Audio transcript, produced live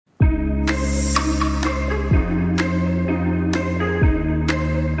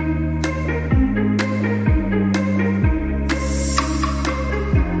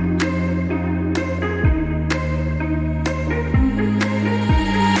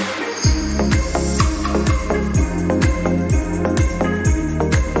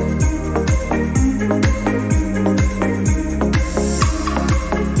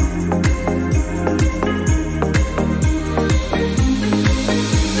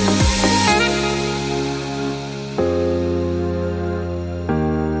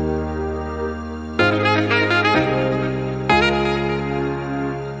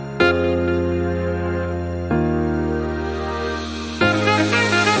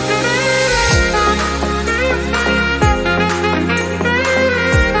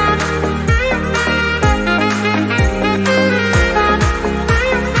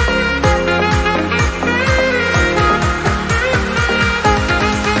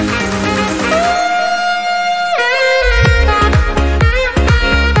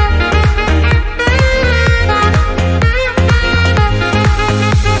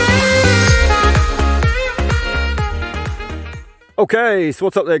Okay, so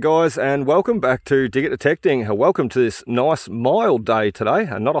what's up there guys, and welcome back to Dig It Detecting. Welcome to this nice mild day today,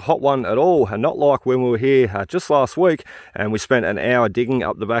 not a hot one at all, and not like when we were here just last week and we spent an hour digging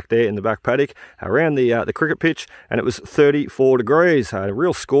up the back there in the back paddock around the cricket pitch, and it was 34 degrees, a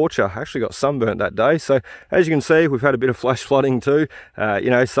real scorcher. I actually got sunburnt that day, so as you can see we've had a bit of flash flooding too.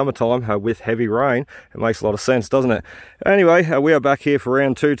 You know, summertime with heavy rain, it makes a lot of sense, doesn't it? Anyway, we are back here for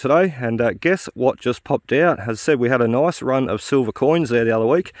round 2 today, and guess what just popped out? As I said, we had a nice run of silver coins there the other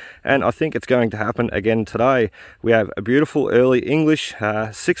week, and I think it's going to happen again today. We have a beautiful early English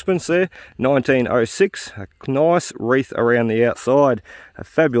sixpence there, 1906, a nice wreath around the outside,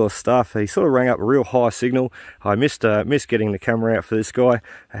 fabulous stuff. He sort of rang up a real high signal. I missed getting the camera out for this guy.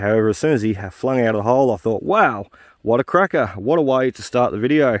 However, as soon as he flung out of the hole, I thought, wow, what a cracker, what a way to start the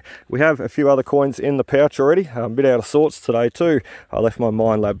video. We have a few other coins in the pouch already, a bit out of sorts today too. I left my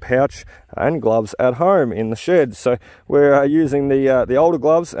MINELAB pouch and gloves at home in the shed, so we're using the older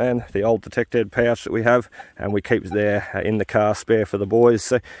gloves and the old detected pouch that we have, and we keep there in the car spare for the boys.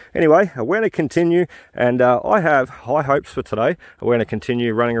 So anyway, we're going to continue, and I have high hopes for today. We're going to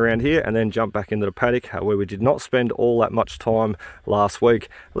continue running around here and then jump back into the paddock where we did not spend all that much time last week.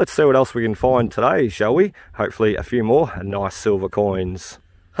 Let's see what else we can find today, shall we? Hopefully a few more nice silver coins.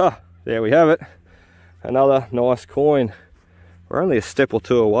 There we have it, another nice coin. We're only a step or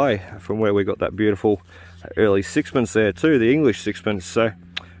two away from where we got that beautiful early sixpence there too, the English sixpence. So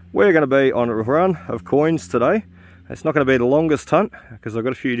we're going to be on a run of coins today. It's not going to be the longest hunt because I've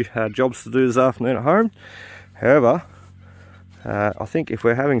got a few jobs to do this afternoon at home. However, I think if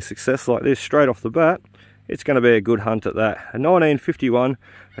we're having success like this straight off the bat, it's going to be a good hunt at that. A 1951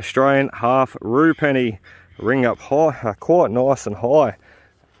 Australian half rue penny, ring up high, quite nice and high.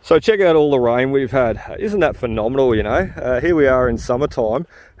 So check out all the rain we've had. Isn't that phenomenal, you know? Here we are in summertime,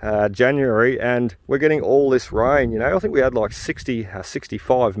 January, and we're getting all this rain, you know? I think we had like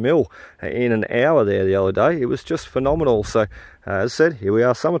 65 mil in an hour there the other day. It was just phenomenal. So as I said, here we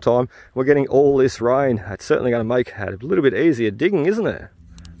are summertime, we're getting all this rain. It's certainly going to make it a little bit easier digging, isn't it?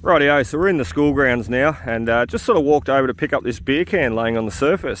 Rightio, so we're in the school grounds now, and just sort of walked over to pick up this beer can laying on the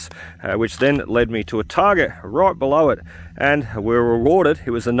surface, which then led me to a target right below it, and we were rewarded. It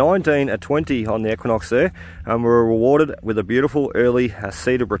was a 1920 on the Equinox there, and we were rewarded with a beautiful early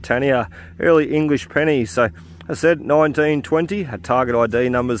Cedar Britannia, early English penny. So I said 1920, target ID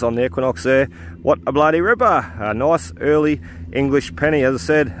numbers on the Equinox there. What a bloody ripper! A nice early English penny. As I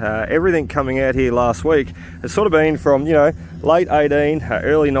said, everything coming out here last week has sort of been from, you know, late 18,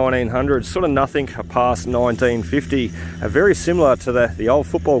 early 1900s, sort of nothing past 1950. Very similar to the old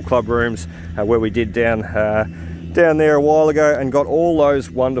football club rooms where we did down there a while ago and got all those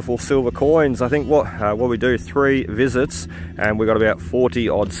wonderful silver coins. I think what we do 3 visits and we got about 40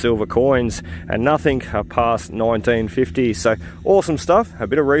 odd silver coins, and nothing past 1950. So awesome stuff. A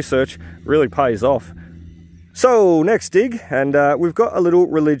bit of research really pays off. So next dig, and we've got a little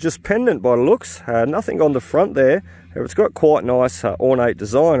religious pendant by the looks. Nothing on the front there. It's got quite nice ornate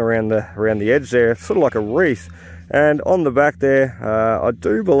design around the edge there, sort of like a wreath. And on the back there, I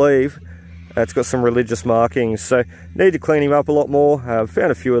do believe it's got some religious markings, so need to clean him up a lot more.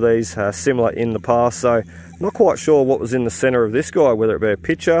 Found a few of these similar in the past, so not quite sure what was in the center of this guy, whether it be a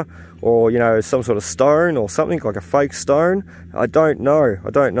picture or, you know, some sort of stone or something like a fake stone. I don't know.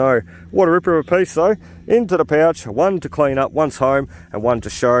 What a ripper of a piece though. Into the pouch, one to clean up once home, and one to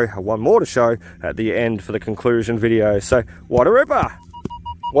show, one more to show at the end for the conclusion video. So what a ripper.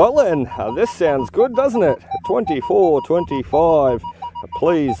 Well then, this sounds good, doesn't it? 24, 25.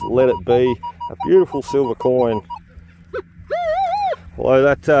 Please let it be a beautiful silver coin.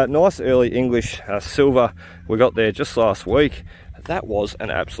 Although that nice early English silver we got there just last week, that was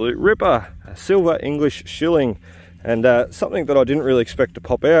an absolute ripper. A silver English shilling, and something that I didn't really expect to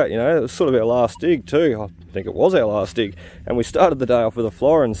pop out. You know, it was sort of our last dig too. I think it was our last dig, and we started the day off with a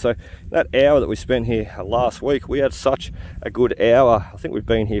florin. So that hour that we spent here last week, we had such a good hour. I think we've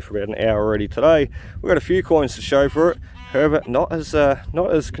been here for about an hour already today. We've got a few coins to show for it. However, not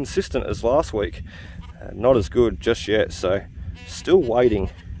as consistent as last week. Not as good just yet, so still waiting.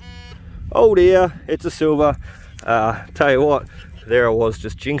 Oh dear, it's a silver. Tell you what, there I was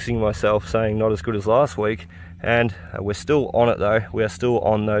just jinxing myself saying not as good as last week, and we're still on it though. We are still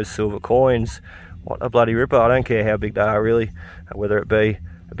on those silver coins. What a bloody ripper. I don't care how big they are really, whether it be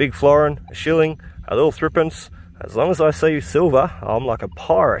a big florin, a shilling, a little threepence. As long as I see silver, I'm like a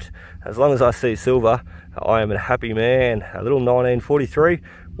pirate. As long as I see silver, I am a happy man. A little 1943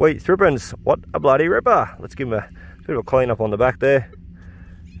 wheat threepence. What a bloody ripper. Let's give him a bit of a clean up on the back there,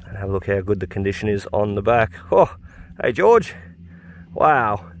 and have a look how good the condition is on the back. Oh, hey George.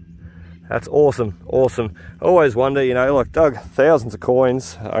 Wow. That's awesome, awesome. I always wonder, you know, like dug thousands of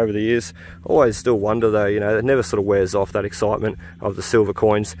coins over the years. Always still wonder though, you know, it never sort of wears off, that excitement of the silver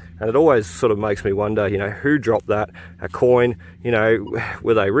coins. And it always sort of makes me wonder, you know, who dropped that a coin? You know,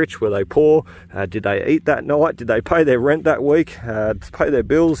 were they rich? Were they poor? Did they eat that night? Did they pay their rent that week? Pay their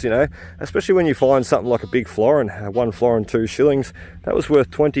bills, you know? Especially when you find something like a big florin, 1 florin 2 shillings. That was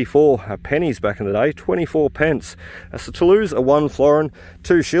worth 24 pennies back in the day, 24 pence. So to lose a 1 florin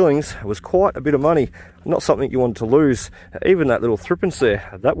 2 shillings was quite a bit of money. Not something you wanted to lose. Even that little threepence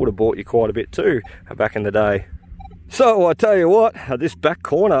there, that would have bought you quite a bit too back in the day. So I tell you what, this back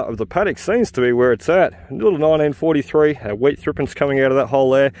corner of the paddock seems to be where it's at. A little 1943 wheat threepence coming out of that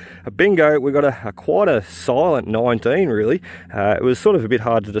hole there. A bingo, we got quite a silent 19 really. It was sort of a bit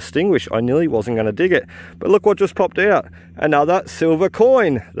hard to distinguish. I nearly wasn't going to dig it. But look what just popped out. Another silver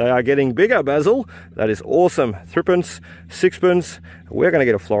coin. They are getting bigger, Basil. That is awesome. Threepence, sixpence. We're going to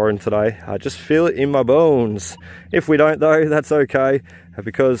get a florin today. I just feel it in my bones. If we don't though, that's okay.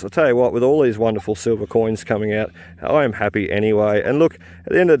 Because I'll tell you what, with all these wonderful silver coins coming out, I am happy anyway. And look,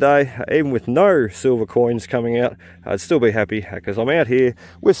 at the end of the day, even with no silver coins coming out, I'd still be happy because I'm out here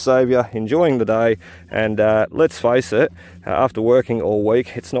with Saviour, enjoying the day. And let's face it, after working all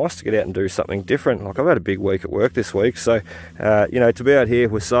week, it's nice to get out and do something different. Like I've had a big week at work this week, so you know, to be out here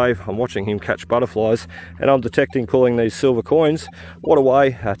with Save, I'm watching him catch butterflies, and I'm detecting pulling these silver coins. What a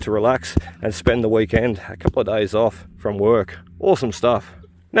way to relax and spend the weekend, a couple of days off from work. Awesome stuff.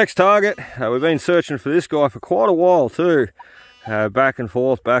 Next target, we've been searching for this guy for quite a while too. Back and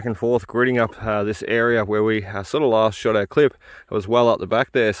forth, gridding up this area where we sort of last shot our clip. It was well up the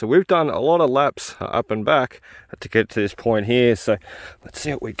back there. So we've done a lot of laps up and back to get to this point here. So let's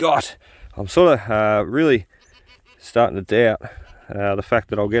see what we got. I'm sort of really starting to doubt the fact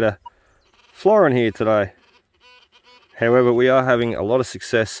that I'll get a florin here today. However, we are having a lot of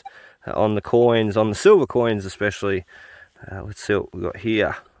success on the coins, on the silver coins especially. Let's see what we got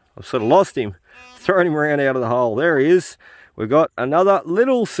here. I've sort of lost him, thrown him around out of the hole. There he is. We've got another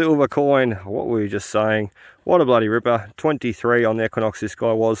little silver coin. What were we just saying? What a bloody ripper. 23 on the Equinox this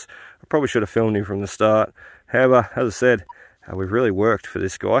guy was. I probably should have filmed him from the start. However, as I said, we've really worked for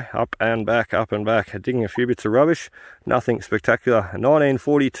this guy. Up and back, digging a few bits of rubbish. Nothing spectacular.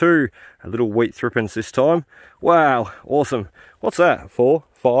 1942, a little wheat threepence this time. Wow, awesome. What's that? 4,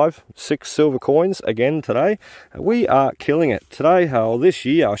 5, 6 silver coins again today. We are killing it today, or this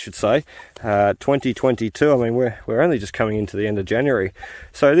year I should say, 2022. I mean, we're only just coming into the end of January,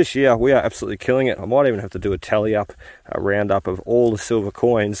 so this year we are absolutely killing it. I might even have to do a tally up, a roundup of all the silver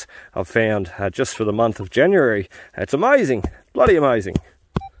coins I've found just for the month of January. It's amazing, bloody amazing.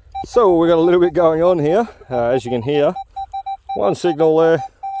 So we've got a little bit going on here, as you can hear. One signal there,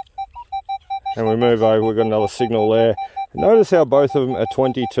 and we move over, we've got another signal there. Notice how both of them are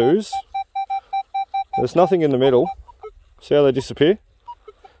 22s. There's nothing in the middle. See how they disappear?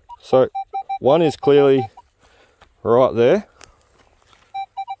 So one is clearly right there.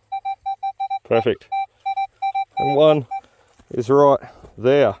 Perfect. And one is right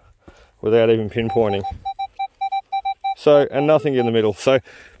there without even pinpointing. So, and nothing in the middle. So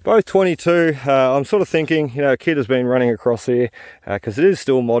both 22. I'm sort of thinking, you know, a kid has been running across here because it is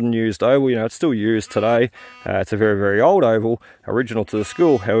still modern used oval. You know, it's still used today. It's a very, very old oval, original to the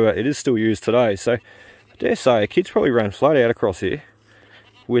school. However, it is still used today. So I dare say a kid's probably ran flat out across here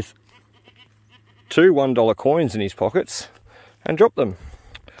with 2 $1 coins in his pockets and dropped them.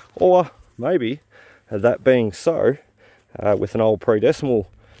 Or maybe, that being so, with an old pre-decimal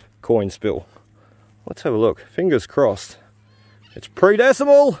coin spill. Let's have a look. Fingers crossed. It's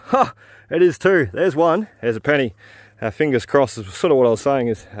pre-decimal! Ha! It is too. There's one. There's a penny. Fingers crossed is sort of what I was saying,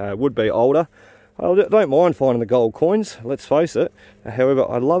 is would be older. I don't mind finding the gold coins, let's face it. However,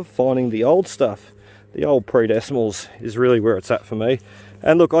 I love finding the old stuff. The old pre-decimals is really where it's at for me.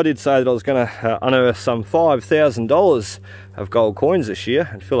 And look, I did say that I was going to unearth some $5,000 of gold coins this year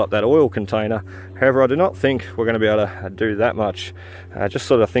and fill up that oil container. However, I do not think we're going to be able to do that much. Just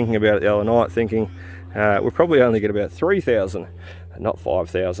sort of thinking about it the other night, thinking we'll probably only get about 3,000, not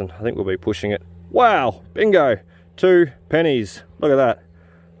 5,000. I think we'll be pushing it. Wow, bingo, 2 pennies. Look at that.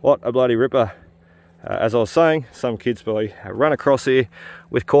 What a bloody ripper. As I was saying, some kids probably run across here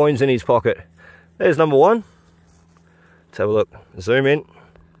with coins in his pocket. There's number 1. Let's have a look. Zoom in.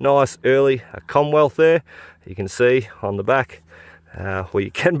 Nice early Commonwealth there. You can see on the back. Well,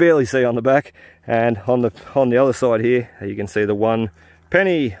 you can barely see on the back. And on the other side here, you can see the 1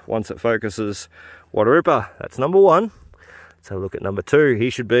 penny once it focuses. What a ripper. That's number 1. Let's have a look at number 2. He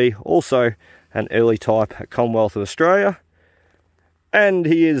should be also an early type Commonwealth of Australia. And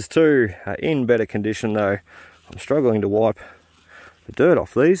he is too. In better condition though. I'm struggling to wipe the dirt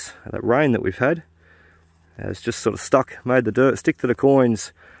off these. That rain that we've had has just sort of made the dirt stick to the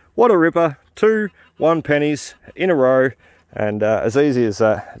coins. What a ripper. 2 1 pennies in a row, and as easy as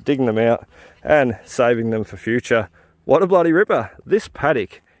that, digging them out and saving them for future. What a bloody ripper. This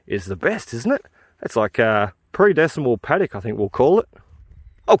paddock is the best, isn't it? It's like a pre-decimal paddock, I think we'll call it.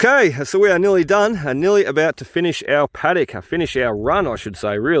 Okay, so we are nearly done, nearly about to finish our paddock, finish our run, I should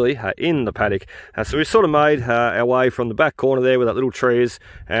say, really, in the paddock. So we sort of made our way from the back corner there where that little tree is,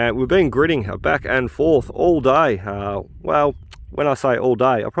 and we've been gridding back and forth all day. Well, when I say all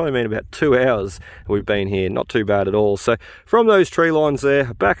day, I probably mean about 2 hours we've been here. Not too bad at all. So from those tree lines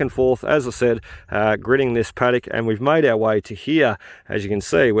there, back and forth, as I said, gridding this paddock, and we've made our way to here. As you can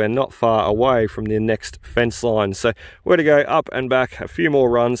see, we're not far away from the next fence line. So we're to go up and back a few more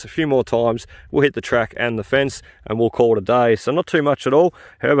runs, a few more times. We'll hit the track and the fence, and we'll call it a day. So not too much at all.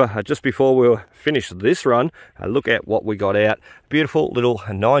 However, just before we'll finish this run, look at what we got out. Beautiful little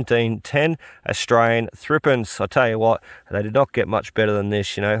 1910 Australian threepence. I tell you what, they did not get much better than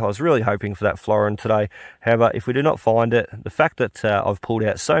this. You know, I was really hoping for that florin today. However, if we do not find it, the fact that I've pulled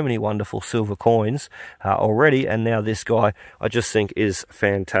out so many wonderful silver coins already, and now this guy, I just think is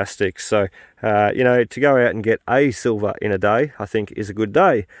fantastic. So you know, to go out and get a silver in a day, I think is a good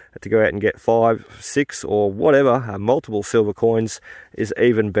day. To go out and get 5, 6 or whatever, multiple silver coins is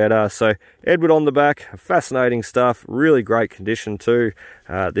even better. So Edward on the back, fascinating stuff, really great condition too.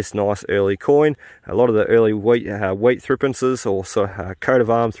 This nice early coin. A lot of the early wheat threepences, or coat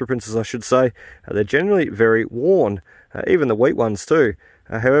of arms threepences I should say, they're generally very worn, even the wheat ones too.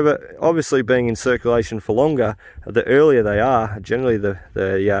 However, obviously being in circulation for longer, the earlier they are, generally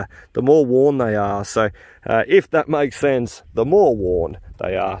the more worn they are. So if that makes sense, the more worn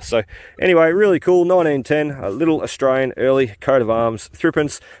they are. So anyway, really cool 1910, a little Australian early coat of arms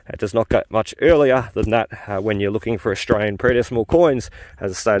threepence. It does not get much earlier than that when you're looking for Australian pre-decimal coins.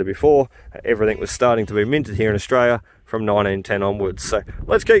 As I stated before, everything was starting to be minted here in Australia from 1910 onwards. So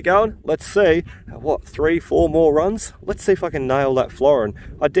let's keep going. Let's see what 3, 4 more runs. Let's see if I can nail that florin.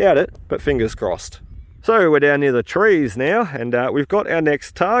 I doubt it, but fingers crossed. So we're down near the trees now, and we've got our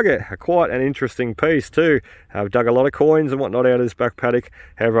next target. Quite an interesting piece too. I've dug a lot of coins and whatnot out of this back paddock.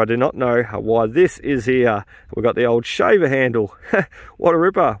 However, I do not know why this is here. We've got the old shaver handle. What a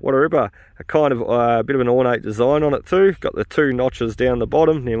ripper, what a ripper. A kind of bit of an ornate design on it too. Got the 2 notches down the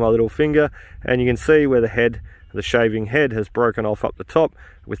bottom near my little finger, and you can see where the shaving head has broken off up the top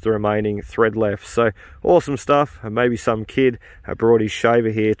with the remaining thread left. So awesome stuff. Maybe some kid brought his shaver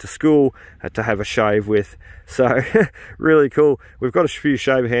here to school to have a shave with. So really cool. We've got a few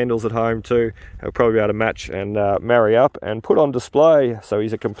shaver handles at home too. I'll probably be able to match and marry up and put on display. So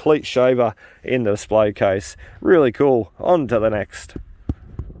he's a complete shaver in the display case. Really cool. On to the next.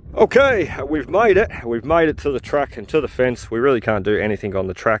 Okay, we've made it. We've made it to the track and to the fence. We really can't do anything on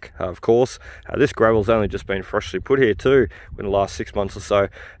the track, of course. This gravel's only just been freshly put here too in the last 6 months or so,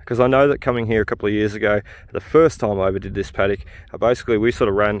 because I know that coming here a couple of years ago, the first time I ever did this paddock, basically we sort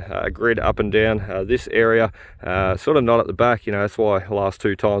of ran a grid up and down this area, sort of not at the back. You know, that's why the last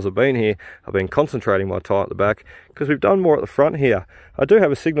 2 times I've been here, I've been concentrating my time at the back, because we've done more at the front here. I do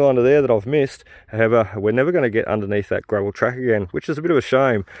have a signal under there that I've missed. However, we're never going to get underneath that gravel track again, which is a bit of a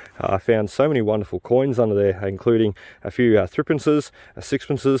shame. I found so many wonderful coins under there, including a few threepences,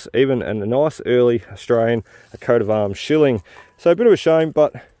 sixpences, even a nice early Australian coat of arms shilling. So a bit of a shame,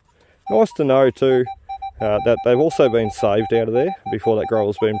 but nice to know too that they've also been saved out of there before that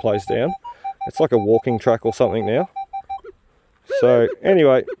gravel's been placed down. It's like a walking track or something now. So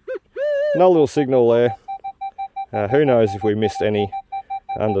anyway, another little signal there. Who knows if we missed any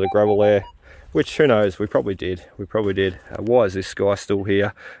under the gravel there, which who knows, we probably did. Why is this guy still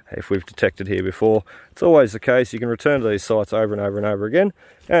here if we've detected here before? It's always the case. You can return to these sites over and over and over again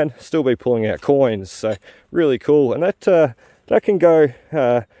and still be pulling out coins. So really cool. And that can go,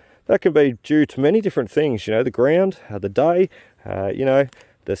 that can be due to many different things, you know, the ground, the day, you know,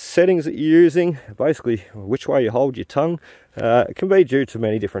 the settings that you're using, basically which way you hold your tongue. It can be due to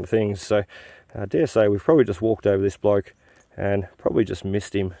many different things. So I dare say we've probably just walked over this bloke and probably just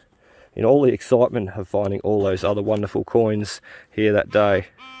missed him in all the excitement of finding all those other wonderful coins here that day.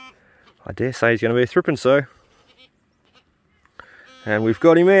 I dare say he's going to be a threepence though. And we've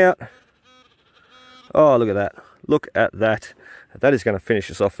got him out. Oh, look at that. Look at that. That is going to finish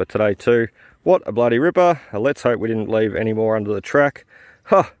us off for today too. What a bloody ripper. Let's hope we didn't leave any more under the track.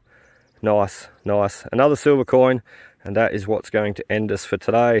 Huh. Nice, nice. Another silver coin, and that is what's going to end us for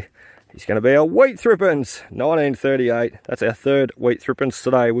today. He's going to be a wheat threepence, 1938. That's our 3rd wheat threepence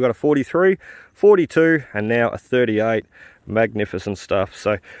today. We've got a 43, 42, and now a 38. magnificent stuff.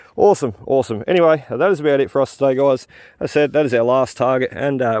 So awesome, awesome. Anyway, that is about it for us today, guys. As I said, that is our last target,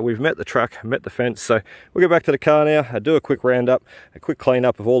 and we've met the track, met the fence. So we'll get back to the car now, do a quick roundup, a quick clean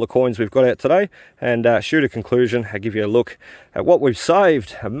up of all the coins we've got out today, and shoot a conclusion, give you a look at what we've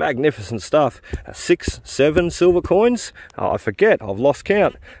saved. Magnificent stuff. 6, 7 silver coins. I forget, I've lost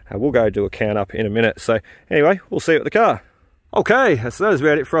count. We'll go do a count up in a minute. So anyway, we'll see you at the car. Okay, so that is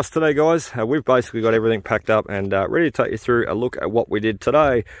about it for us today, guys. We've basically got everything packed up and ready to take you through a look at what we did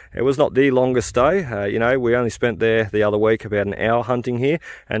today. It was not the longest day. You know, we only spent there the other week about an hour hunting here,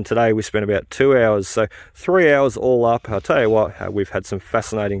 and today we spent about 2 hours, so 3 hours all up. I'll tell you what, we've had some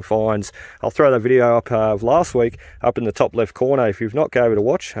fascinating finds. I'll throw that video up of last week up in the top left corner. If you've not gave it a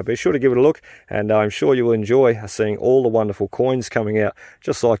watch, be sure to give it a look, and I'm sure you will enjoy seeing all the wonderful coins coming out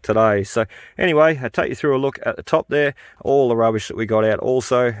just like today. So anyway, I'll take you through a look at the top there, all the rubbish that we got out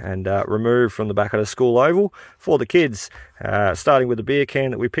also and removed from the back of the school oval for the kids, starting with the beer can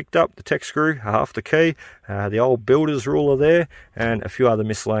that we picked up, the tech screw, half the key, the old builder's ruler there, and a few other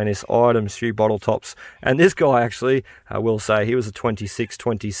miscellaneous items, few bottle tops. And this guy actually, I will say, he was a 26,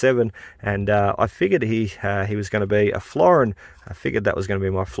 27, and I figured he was going to be a florin. I figured that was going to be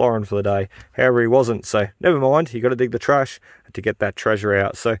my florin for the day. However, he wasn't, so never mind. You got to dig the trash to get that treasure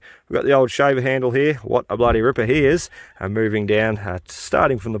out. So we've got the old shaver handle here. What a bloody ripper he is. Moving down,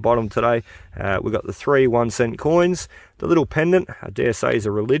 starting from the bottom today, we've got the 3 1-cent coins, the little pendant. I dare say is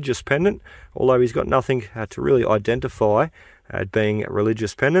a religious pendant, although he's got nothing to really identify being a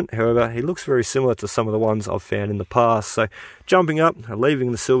religious pendant. However, he looks very similar to some of the ones I've found in the past. So jumping up,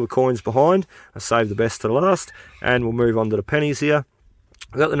 leaving the silver coins behind, I saved the best to the last, and we'll move on to the pennies here.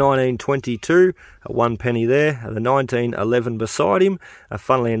 We've got the 1922, a 1 penny there, the 1911 beside him.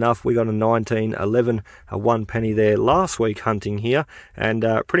 Funnily enough, we got a 1911, a 1 penny there last week hunting here, and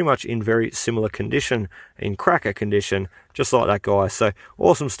pretty much in very similar condition, in cracker condition, just like that guy. So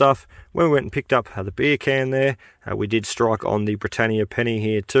awesome stuff. When we went and picked up the beer can there, we did strike on the Britannia penny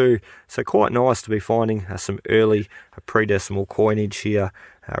here too. So quite nice to be finding some early pre-decimal coinage here.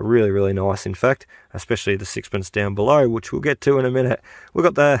 Really, really nice, in fact, especially the sixpence down below, which we'll get to in a minute. We've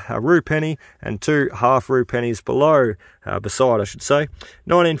got the rue penny and 2 half rue pennies below, beside, I should say.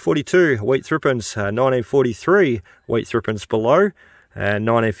 1942, wheat threepence, 1943, wheat threepence below,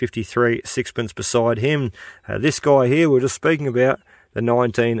 1953, sixpence beside him. This guy here we're just speaking about, the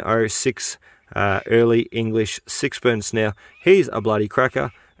 1906 early English sixpence. Now, he's a bloody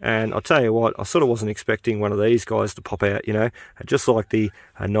cracker. And I'll tell you what, I sort of wasn't expecting one of these guys to pop out, you know, just like the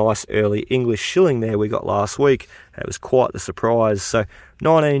nice early English shilling there we got last week. It was quite the surprise. So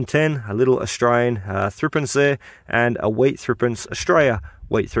 1910, a little Australian threepence there, and a wheat threepence, Australia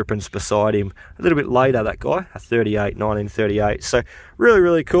wheat threepence beside him. A little bit later, that guy, a 38, 1938. So really,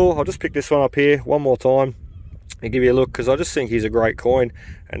 really cool. I'll just pick this one up here one more time and give you a look, because I just think he's a great coin.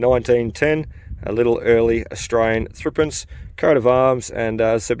 A 1910, a little early Australian threepence, coat of arms, and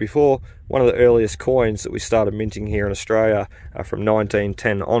as I said before, one of the earliest coins that we started minting here in Australia from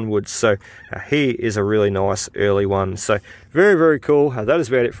 1910 onwards. So he is a really nice early one. So very, very cool. That is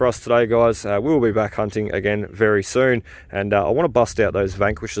about it for us today, guys. We will be back hunting again very soon, and I want to bust out those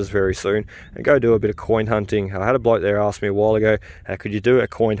vanquishes very soon and go do a bit of coin hunting. I had a bloke there ask me a while ago, could you do a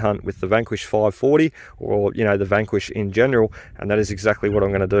coin hunt with the Vanquish 540, or you know, the Vanquish in general, and that is exactly what I'm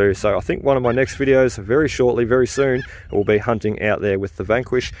going to do. So I think one of my next videos very shortly, very soon, will be hunting out there with the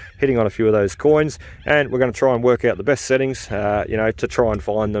Vanquish, hitting on a few of those coins, and we're going to try and work out the best settings, you know, to try and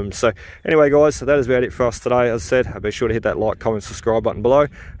find them. So anyway, guys, so that is about it for us today. As I said, be sure to hit that like, comment, subscribe button below,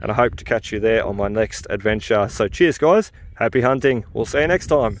 and I hope to catch you there on my next adventure. So cheers, guys, happy hunting, we'll see you next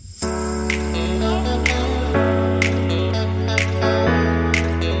time.